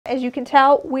as you can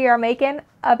tell, we are making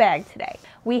a bag today.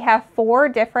 We have 4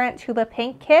 different Tula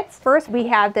pink kits. First, we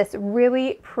have this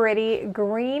really pretty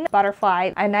green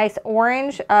butterfly, a nice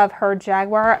orange of her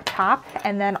jaguar top,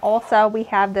 and then also we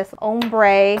have this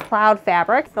ombre cloud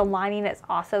fabric. The lining is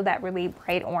also that really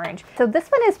bright orange. So this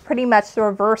one is pretty much the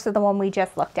reverse of the one we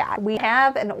just looked at. We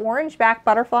have an orange back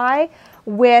butterfly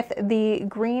with the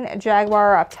green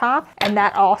jaguar up top, and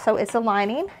that also is the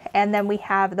lining. And then we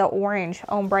have the orange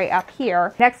ombre up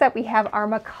here. Next up, we have our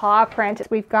macaw print.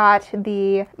 We've got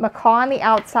the macaw on the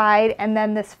outside, and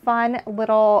then this fun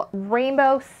little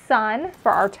rainbow sun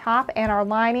for our top and our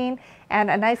lining, and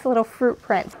a nice little fruit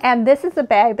print. And this is the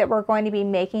bag that we're going to be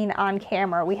making on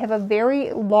camera. We have a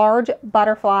very large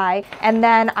butterfly, and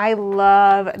then I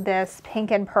love this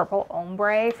pink and purple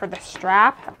ombre for the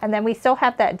strap. And then we still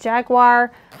have that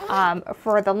jaguar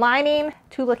for the lining.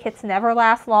 Tula kits never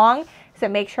last long, so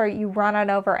make sure you run on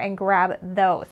over and grab those.